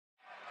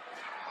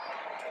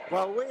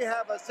Well, we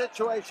have a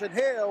situation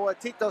here where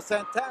Tito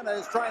Santana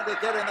is trying to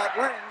get in that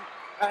ring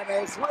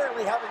and is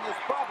really having his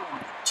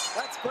problems.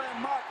 That's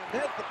Gran Martin.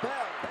 There's the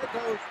bell. There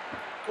goes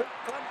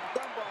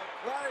Dunbar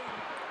gliding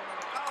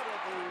out of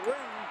the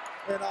ring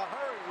in a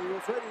hurry. He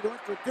was ready to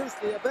introduce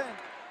the event.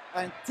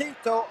 And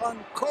Tito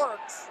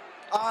uncorks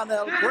on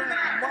El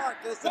Gran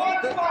Marcus,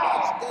 and this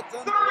match gets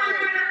underway.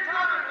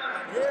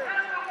 And here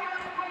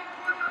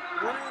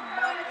Gran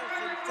Marcus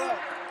himself,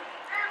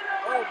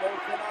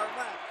 almost in our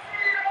match.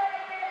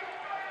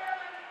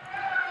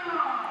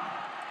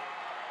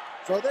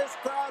 So this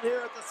crowd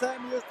here at the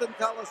Sam Houston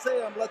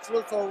Coliseum lets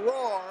loose a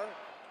roar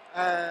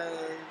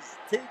as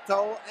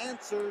Tito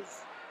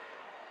answers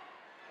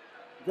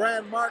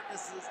Gran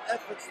Marcus's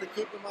efforts to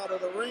keep him out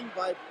of the ring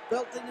by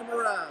belting him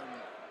around.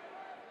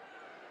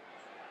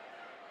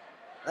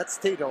 That's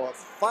Tito, a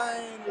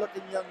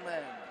fine-looking young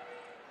man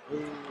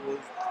who was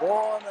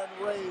born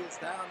and raised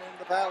down in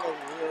the valley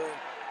here,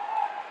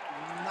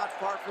 not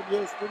far from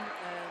Houston,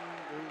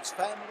 and whose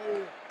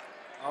family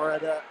are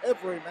at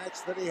every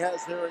match that he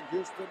has here in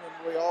Houston,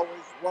 and we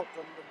always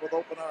welcome them with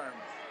open arms.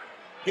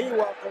 He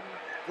welcomed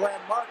Gran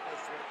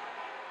Marcus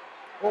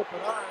with open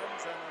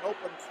arms and an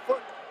open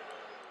foot.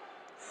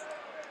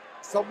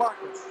 So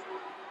Marcus,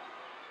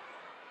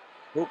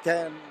 who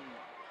can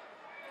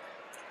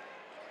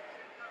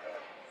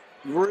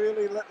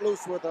really let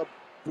loose with a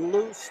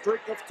blue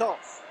streak of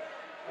toss,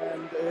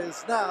 and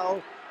is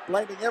now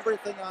blaming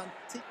everything on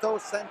Tito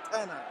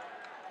Santana.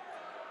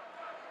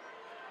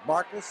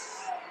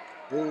 Marcus,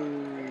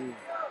 who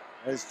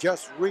has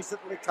just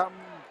recently come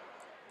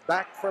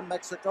back from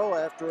Mexico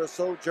after a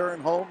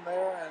sojourn home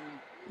there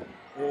and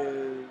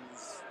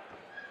is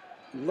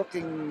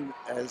looking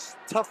as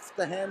tough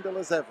to handle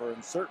as ever.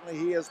 And certainly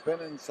he has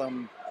been in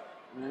some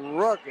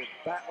rugged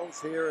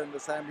battles here in the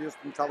Sam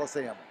Houston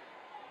Coliseum.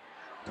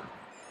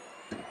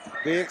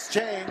 The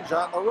exchange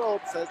on the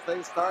ropes as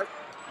they start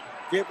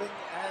giving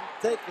and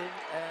taking,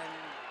 and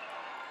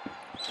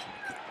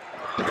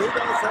Tito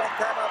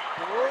Santana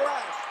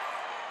blasts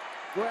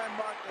Gran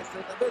Marcus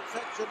in the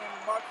midsection,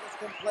 and Marcus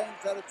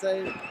complains that it's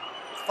a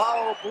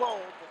foul blow,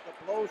 but the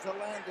blows are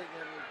landing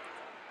in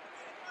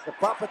the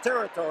proper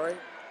territory.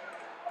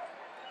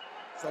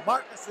 So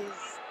Marcus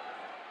is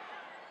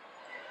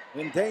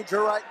in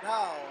danger right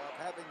now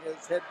of having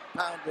his head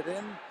pounded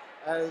in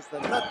as the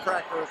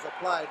nutcracker is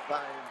applied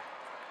by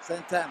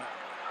Santana.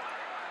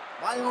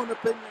 My own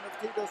opinion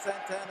of Tito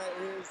Santana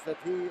is that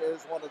he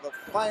is one of the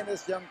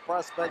finest young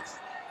prospects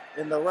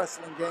in the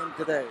wrestling game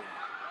today.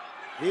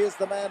 He is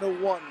the man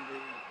who won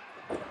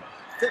the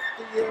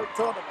 50-year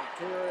tournament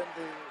here in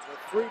the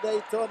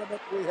 3-day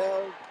tournament we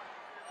held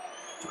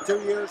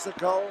 2 years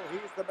ago.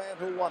 He's the man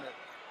who won it.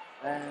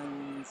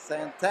 And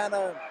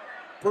Santana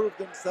proved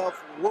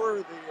himself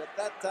worthy at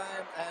that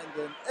time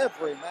and in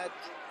every match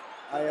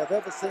I have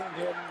ever seen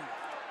him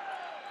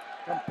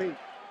compete.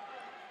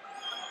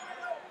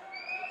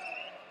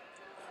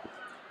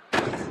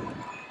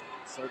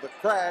 So the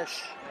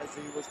crash as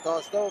he was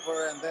tossed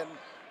over, and then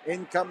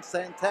in comes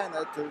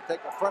Santana to take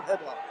a front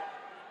headlock.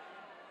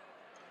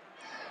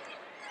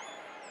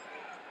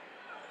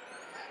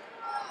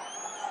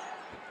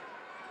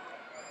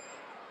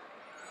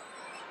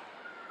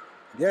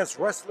 Yes,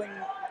 wrestling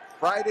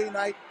Friday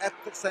night at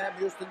the Sam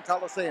Houston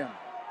Coliseum.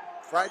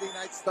 Friday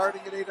night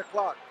starting at 8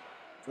 o'clock.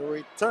 The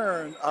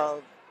return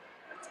of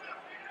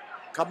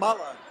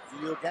Kamala,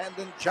 the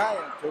Ugandan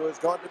giant, who is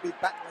going to be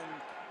battling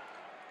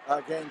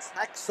against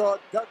Hacksaw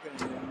Duggan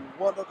in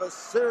one of a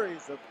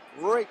series of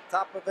great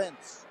top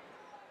events.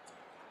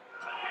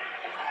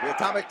 The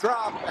atomic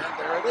drop, and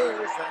there it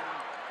is, and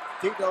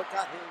Tito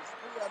got his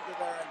knee under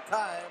there in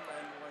time,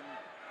 and when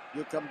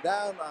you come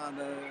down on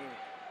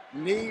a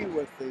knee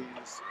with the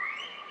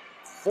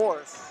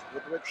force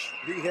with which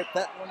he hit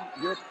that one,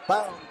 you're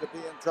bound to be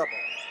in trouble.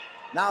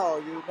 Now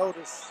you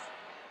notice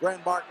Gran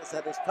Marcus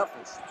at his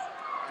toughest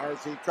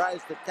as he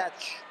tries to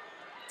catch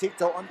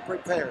Tito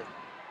unprepared.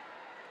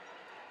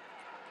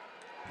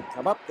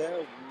 Come up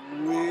there,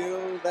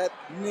 wheeled that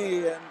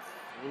knee and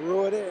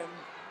threw it in,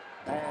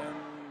 and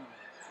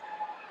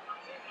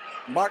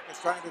Marcus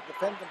trying to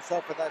defend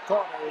himself in that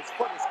corner. His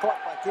foot is caught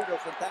by Tito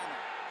Santana.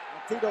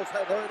 And Tito's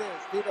head, there it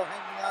is, Tito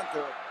hanging on to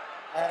it.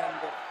 And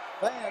the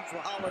fans were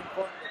hollering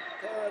for him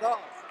to tear it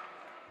off.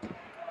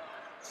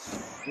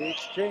 The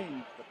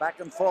exchange, the back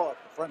and forth,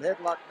 the front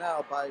headlock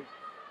now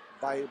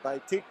by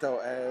Tito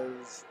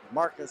as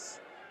Marcus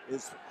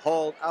is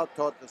hauled out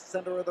toward the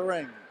center of the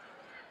ring.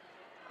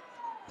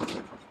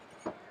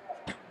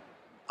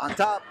 On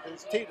top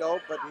is Tito,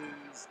 but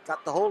he's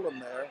got to hold him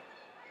there.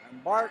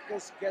 And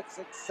Marcus gets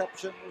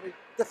exceptionally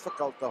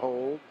difficult to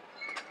hold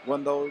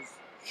when those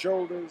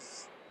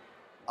shoulders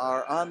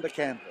are on the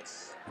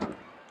canvas.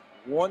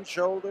 One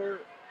shoulder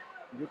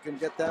you can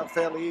get down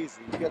fairly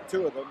easy. You get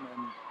two of them,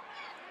 and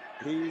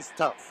he's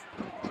tough.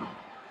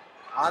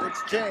 On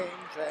exchange,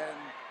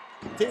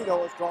 and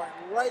Tito is going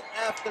right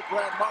after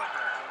Gran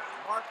Marcus.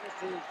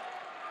 Marcus is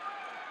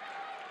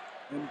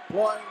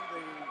employing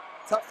the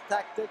tough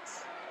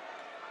tactics.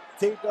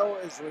 Tito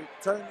is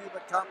returning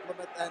the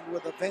compliment and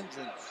with a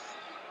vengeance.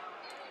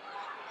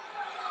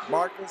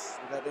 Marcus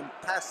with that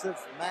impassive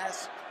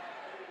mask,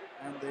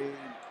 and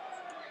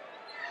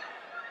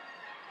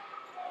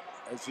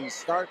as he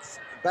starts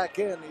back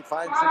in, he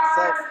finds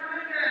himself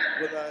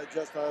with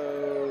just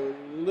a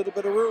little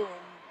bit of room,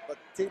 but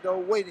Tito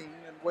waiting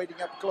and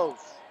waiting up close.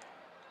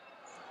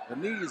 The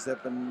knees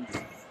have been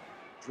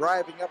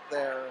driving up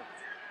there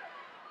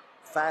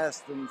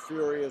fast and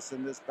furious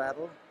in this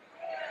battle.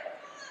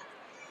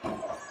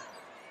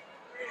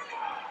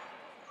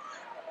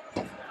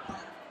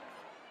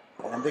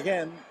 And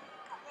again,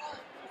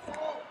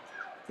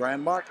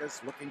 Gran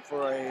Marcus looking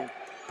for a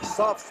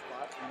soft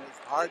spot, and it's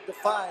hard to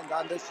find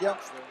on this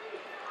youngster.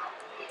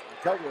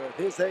 I tell you, at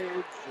his age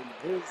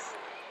and his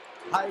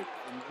height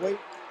and weight,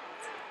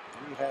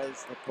 he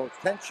has the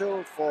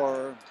potential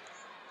for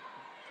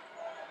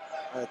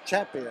a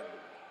champion.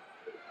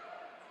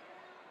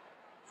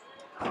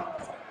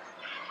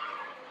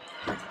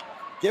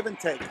 Give and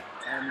take.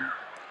 And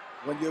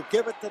when you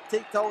give it to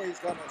Tito, he's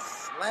going to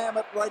slam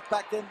it right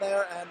back in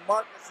there, and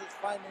Marcus is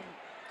finding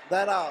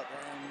that out.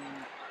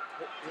 And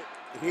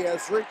he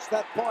has reached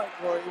that point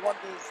where he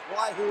wonders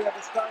why he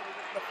ever started it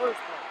in the first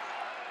place.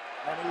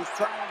 And he's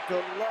trying to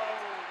lull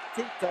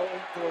Tito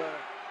into a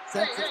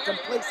sense of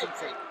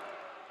complacency.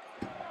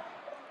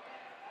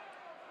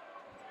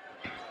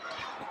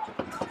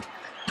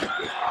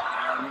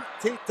 And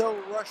Tito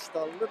rushed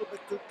a little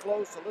bit too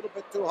close, a little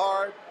bit too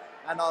hard,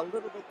 and a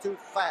little bit too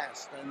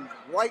fast, and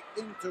right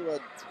into a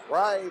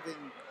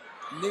driving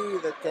knee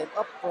that came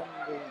up from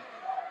the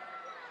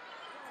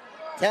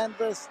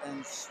canvas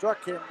and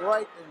struck him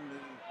right in the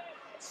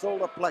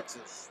solar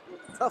plexus.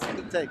 Tough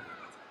to take.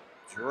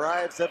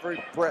 Drives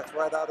every breath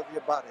right out of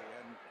your body,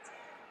 and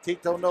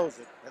Tito knows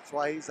it. That's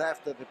why he's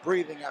after the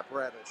breathing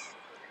apparatus,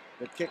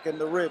 the kick in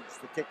the ribs,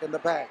 the kick in the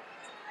back.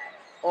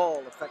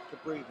 All affect the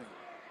breathing.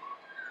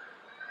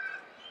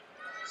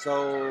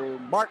 So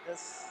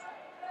Marcus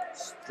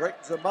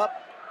straightens him up,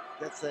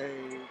 gets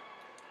a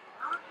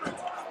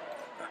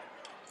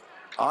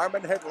arm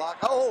and headlock.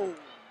 Oh,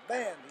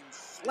 man, he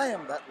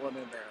slammed that one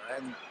in there.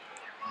 And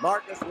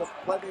Marcus with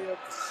plenty of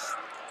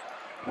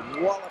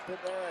wallop in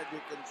there, and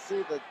you can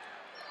see the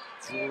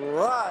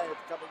drive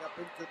coming up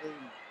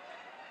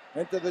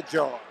into the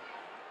jaw.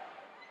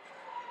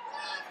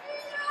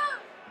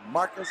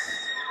 Marcus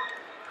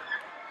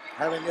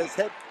having his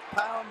head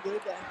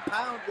pounded and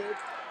pounded,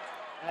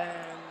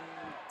 and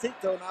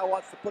Tito now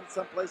wants to put it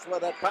someplace where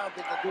that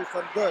pounding can do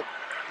some good.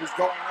 He's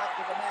going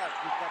after the mask.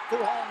 He's got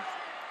two hands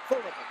full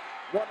of it.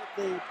 One at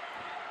the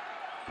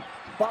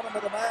bottom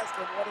of the mask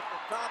and one at the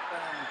top,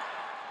 and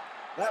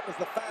that was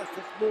the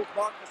fastest move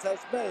Marcus has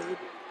made,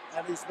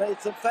 and he's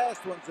made some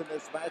fast ones in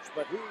this match,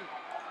 but he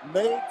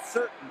made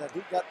certain that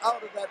he got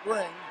out of that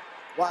ring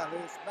while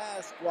his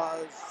mask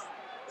was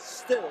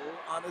still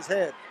on his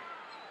head.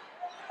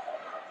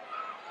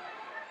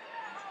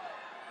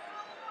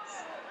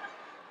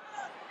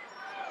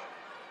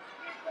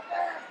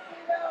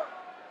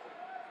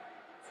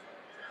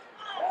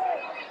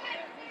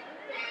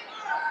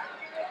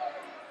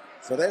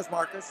 So there's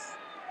Marcus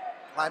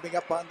climbing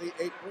up on the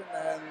apron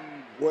and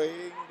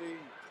weighing the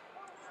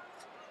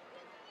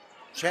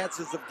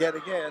chances of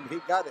getting in. He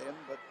got in,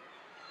 but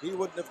he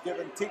wouldn't have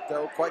given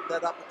Tito quite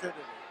that opportunity.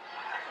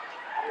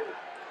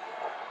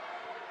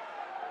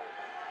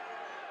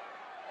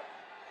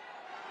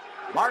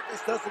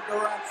 Marcus doesn't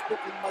go around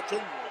speaking much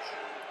English,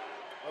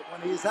 but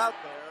when he's out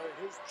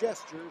there, his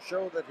gestures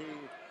show that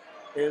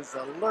he is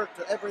alert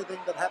to everything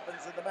that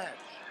happens in the match.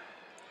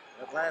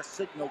 That last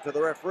signal to the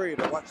referee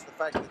to watch the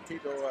fact that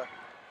Tito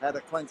had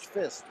a clenched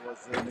fist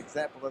was an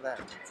example of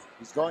that.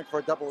 He's going for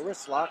a double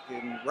wrist lock,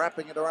 and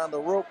wrapping it around the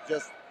rope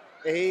just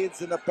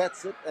aids and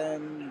abets it.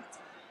 And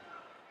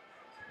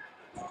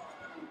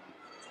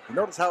you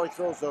notice how he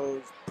throws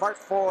those part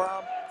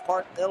forearm,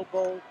 part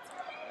elbow,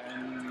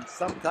 and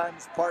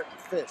sometimes part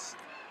fist.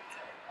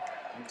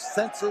 He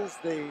senses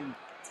the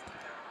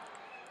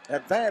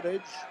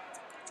advantage.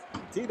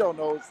 Tito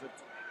knows that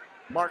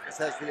Marcus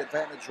has the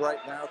advantage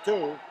right now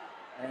too,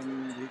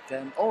 and he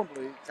can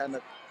only kind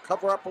of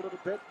cover up a little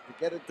bit to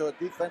get into a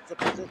defensive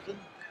position,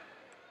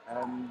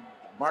 and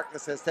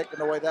Marcus has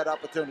taken away that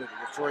opportunity.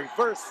 It's a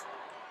reverse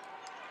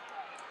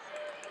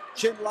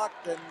chin lock,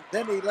 and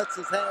then he lets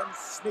his hands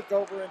sneak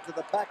over into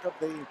the back of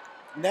the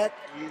neck.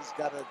 He's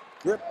got a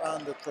grip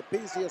on the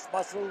trapezius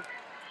muscle,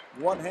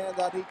 one hand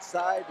on each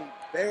side. He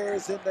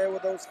bears in there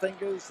with those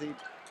fingers. He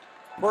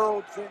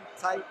probes in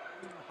tight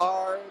and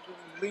hard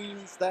and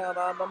leans down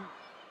on them,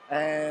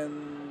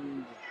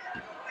 and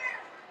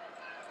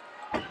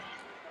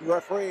the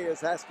referee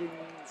is asking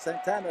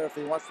Santana if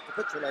he wants to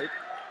capitulate.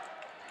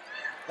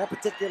 That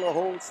particular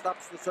hold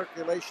stops the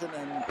circulation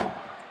and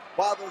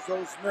bothers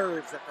those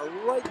nerves that go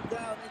right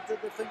down into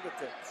the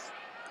fingertips.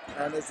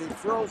 And as he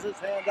throws his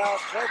hand out,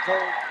 there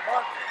goes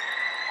Marcus.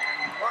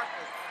 And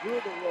Marcus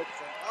through the ropes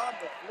and on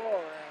the floor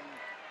and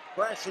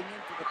crashing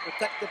into the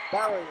protective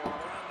barrier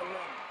around the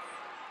ring.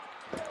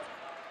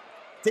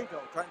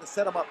 Tito trying to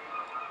set him up.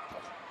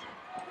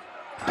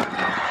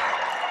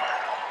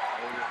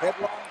 A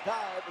headlong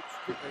dive,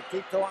 it's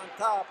Tito on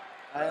top,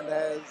 And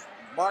as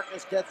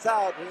Marcus gets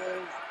out,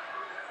 here's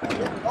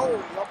he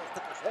almost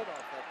took his head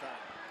off that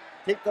time.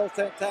 Tito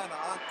Santana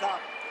on top,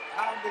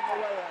 pounding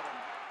away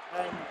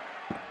at him. And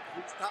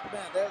he's top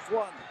man. There's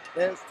one,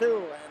 there's two,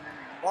 and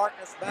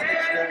Marcus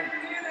managed to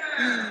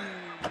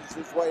ease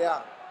his way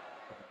out.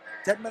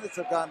 10 minutes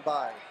have gone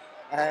by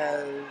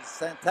as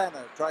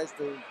Santana tries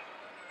to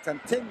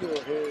continue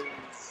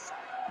his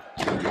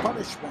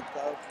punishment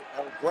of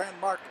Gran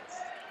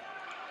Marcus.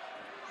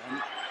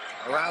 And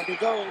around he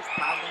goes,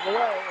 pounding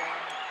away,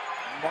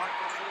 and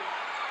Marcus is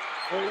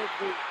full of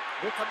the,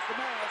 here comes the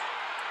mask.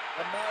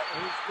 The mask,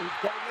 he's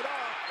getting it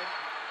off and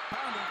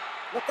pounding.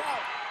 Look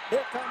out!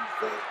 Here comes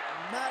the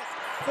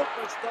masked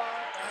superstar,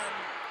 and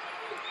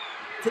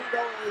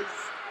Tito is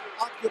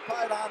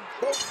occupied on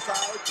both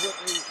sides with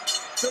the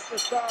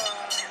superstar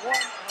on one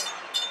and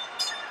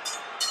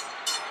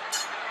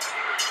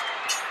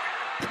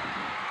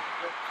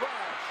the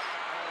crash.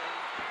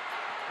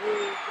 He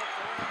gets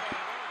around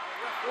the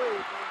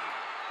referee being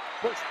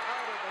pushed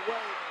out of the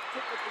way. The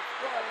ticket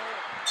destroyer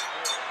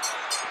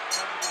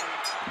and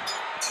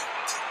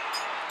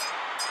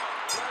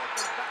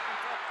the back and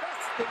forth.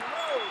 Dusty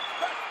Rhodes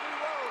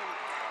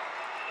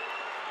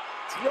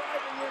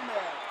driving in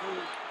there to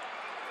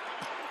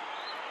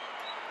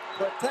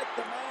protect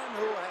the man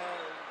who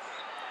has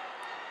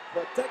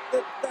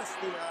protected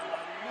Dusty on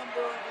a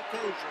number of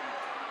occasions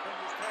in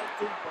his tag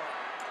team partner.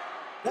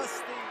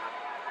 Dusty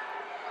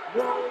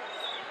Rhodes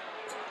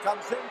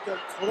comes in to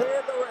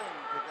clear the ring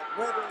to get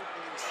rid of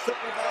the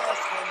super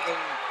mask and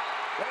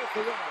there's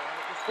the winner on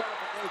a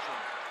disqualification,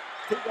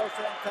 Tito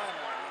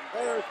Santana.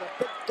 And there's the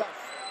big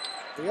Dust,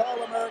 the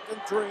All-American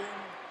Dream,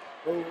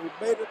 who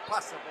made it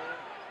possible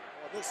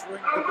for this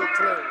ring to be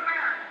cleared.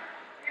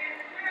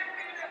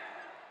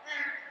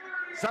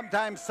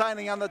 Sometimes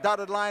signing on the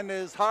dotted line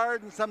is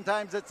hard and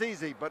sometimes it's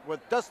easy, but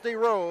with Dusty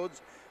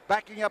Rhodes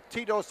backing up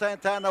Tito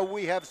Santana,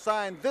 we have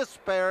signed this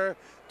pair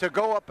to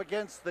go up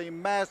against the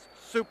masked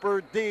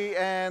Super D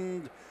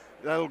and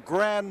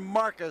Gran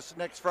Marcus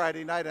next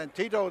Friday night. And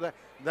Tito,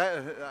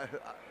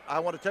 I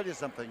want to tell you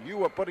something. You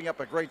were putting up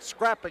a great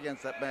scrap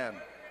against that man.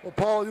 Well,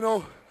 Paul, you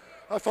know,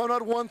 I found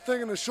out one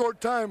thing in a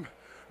short time.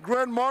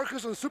 Gran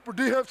Marcus and Super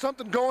D have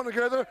something going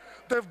together.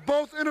 They've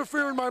both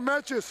interfered in my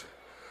matches.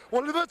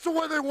 Well, if that's the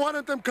way they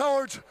wanted, them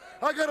cowards,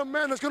 I got a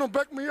man that's going to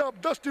back me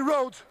up, Dusty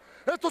Rhodes.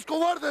 Estos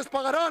cobardes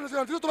pagarán, les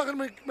garantizo toda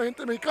la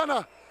gente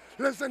mexicana.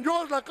 Les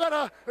enseñó la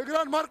cara el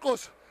Gran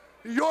Marcos.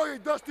 Y yo y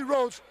Dusty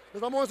Rhodes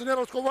les vamos a enseñar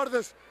a los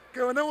cobardes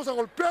que venimos a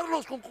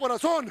golpearlos con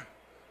corazón.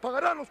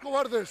 Pagarán los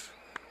cobardes.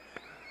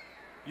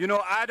 You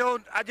know, I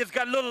just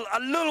got a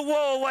little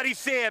whoa what he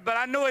said, but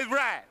I know he's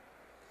right.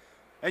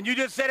 And you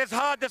just said it's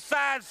hard to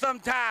sign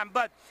sometime,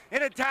 but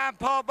anytime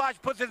Paul Bosch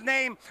puts his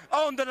name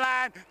on the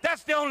line,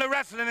 that's the only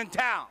wrestling in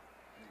town.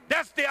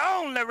 That's the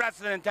only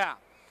wrestling in town.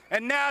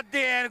 And now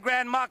then,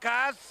 Gran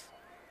Marcus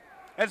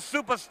and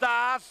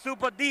Superstar,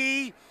 Super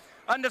D,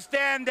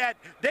 understand that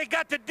they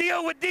got to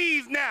deal with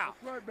these now.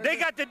 Right, they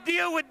got to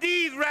deal with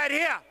these right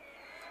here.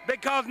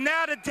 Because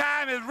now the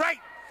time is right.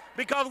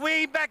 Because we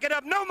ain't backing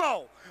up no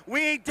more.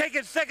 We ain't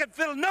taking second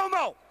fiddle no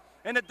more.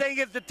 And the thing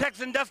is, the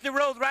Texan Dusty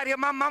Rhodes right here,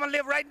 my mama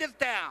lived right in this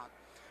town.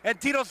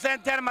 And Tito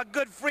Santana, my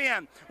good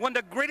friend, one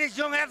of the greatest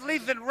young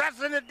athletes in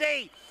wrestling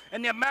today.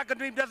 And the American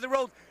Dream, Dusty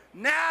Rhodes.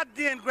 Now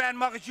then, Gran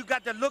Marcus, you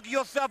got to look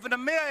yourself in the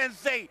mirror and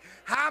say,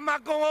 how am I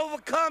going to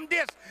overcome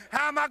this?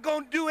 How am I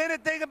going to do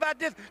anything about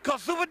this?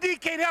 Because Super D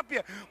can't help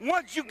you.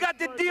 Once you got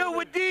to deal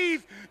with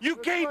these, you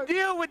can't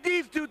deal with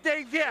these two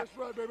things here.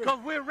 Because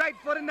we're right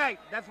for the night.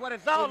 That's what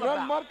it's all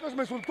Gran about. Marcos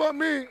me insultó a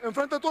mí,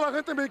 enfrente de toda la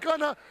gente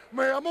mexicana,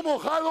 me llamó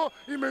mojado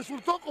y me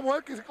insultó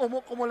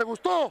como le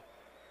gustó.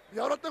 Y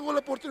ahora tengo la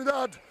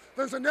oportunidad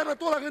de enseñarle a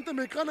toda la gente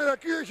mexicana de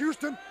aquí de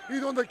Houston y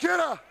donde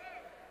quiera.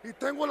 Y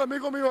tengo el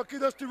amigo mío aquí,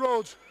 Dusty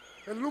Rhodes,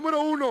 el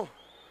número uno,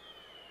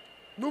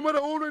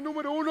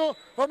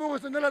 vamos a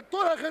enseñarle a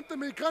toda la gente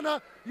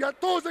mexicana y a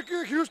todos de aquí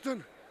de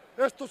Houston.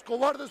 Estos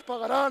cobardes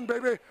pagarán,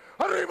 baby.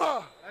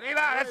 ¡Arriba!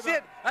 Arriba, that's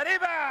it.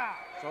 Arriba!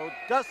 So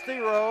Dusty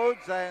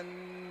Rhodes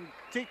and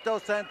Tito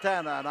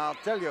Santana, and I'll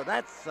tell you,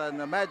 that's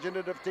an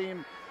imaginative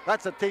team.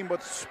 That's a team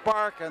with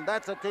spark, and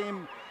that's a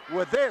team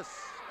with this.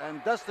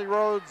 And Dusty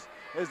Rhodes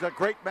is a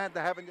great man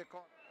to have in your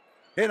corner.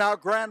 Here now,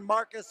 Gran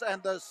Marcus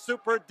and the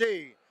Super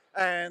D,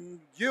 and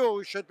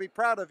you should be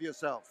proud of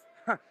yourself.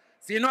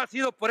 Si no ha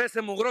sido por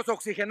ese mugroso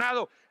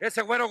oxigenado,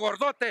 ese güero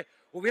gordote,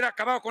 hubiera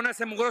acabado con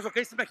ese mugroso que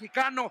es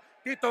mexicano,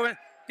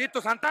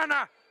 Tito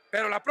Santana.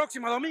 Pero el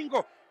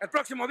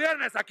próximo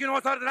viernes, aquí no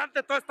vamos a ver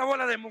delante toda esta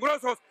bola de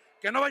mugrosos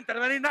que no va a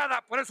intervenir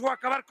nada. Por eso voy a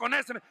acabar con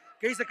ese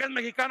que dice que es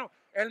mexicano.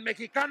 El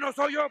mexicano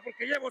soy yo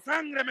porque llevo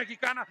sangre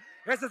mexicana.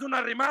 Ese es un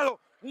arrimado,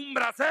 un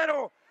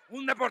bracero,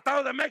 un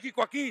deportado de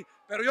México aquí.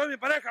 Pero yo y mi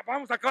pareja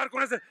vamos a acabar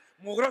con ese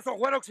mugroso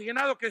güero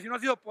oxigenado que si no ha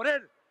sido por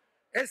él,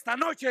 esta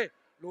noche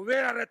lo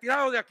hubiera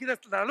retirado de aquí de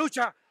la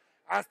lucha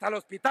hasta el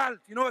hospital.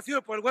 Si no ha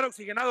sido por el güero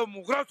oxigenado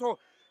mugroso,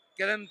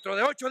 que dentro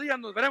de 8 días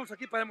nos veremos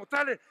aquí para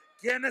demostrarle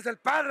quién es el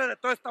padre de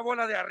toda esta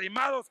bola de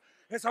arrimados,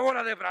 esa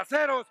bola de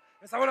braceros,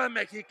 esa bola de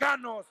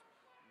mexicanos.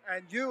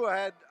 And you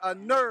had a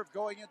nerve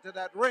going into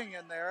that ring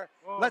in there.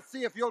 Oh. Let's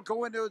see if you'll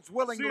go into it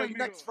willingly amigo.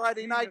 next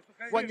Friday night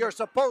Yes, when you're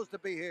supposed to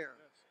be here.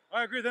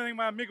 I agree with everything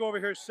my amigo over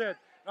here said.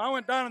 Now, I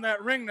went down in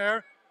that ring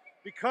there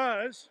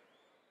because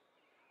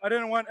I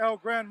didn't want El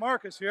Gran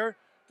Marcus here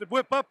to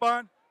whip up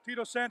on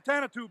Tito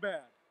Santana too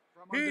bad.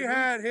 He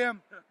had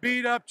him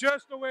beat up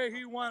just the way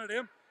he wanted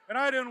him, and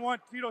I didn't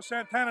want Tito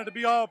Santana to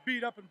be all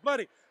beat up and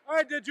bloody.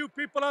 I did you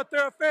people out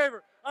there a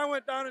favor. I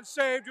went down and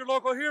saved your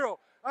local hero.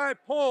 I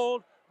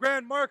pulled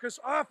Gran Marcus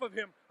off of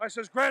him. I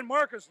says, Gran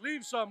Marcus,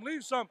 leave some,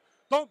 leave some.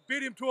 Don't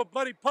beat him to a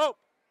bloody pulp.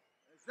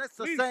 Is this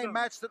the same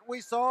match that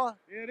we saw?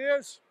 It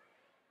is.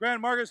 Gran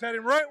Marcus had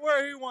him right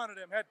where he wanted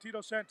him, had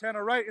Tito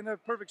Santana right in the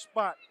perfect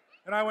spot.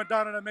 And I went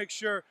down and to make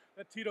sure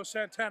that Tito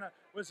Santana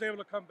was able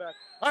to come back.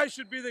 I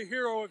should be the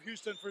hero of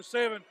Houston for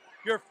saving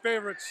your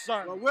favorite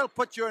son. Well, we'll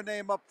put your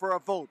name up for a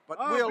vote, but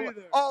we'll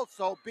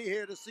also be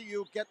here to see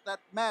you get that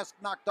mask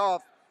knocked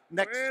off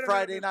next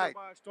Friday night.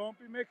 Bosch, don't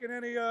be making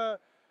any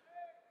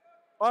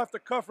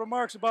off-the-cuff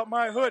remarks about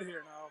my hood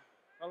here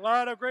now. A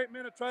lot of great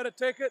men have tried to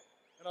take it,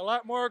 and a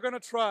lot more are going to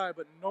try,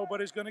 but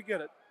nobody's going to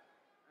get it.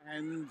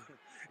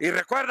 Y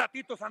recuerda,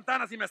 Tito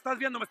Santana, si me estás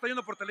viendo, me estás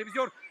viendo por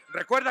televisión,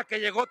 recuerda que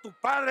llegó tu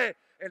padre,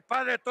 el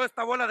padre de toda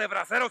esta bola de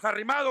braceros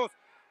arrimados,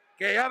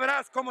 que ya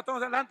verás cómo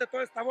estamos delante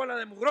toda esta bola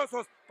de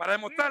mugrosos para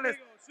demostrarles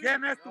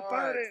quién es tu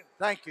padre.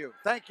 Thank you.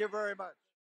 Thank you very much.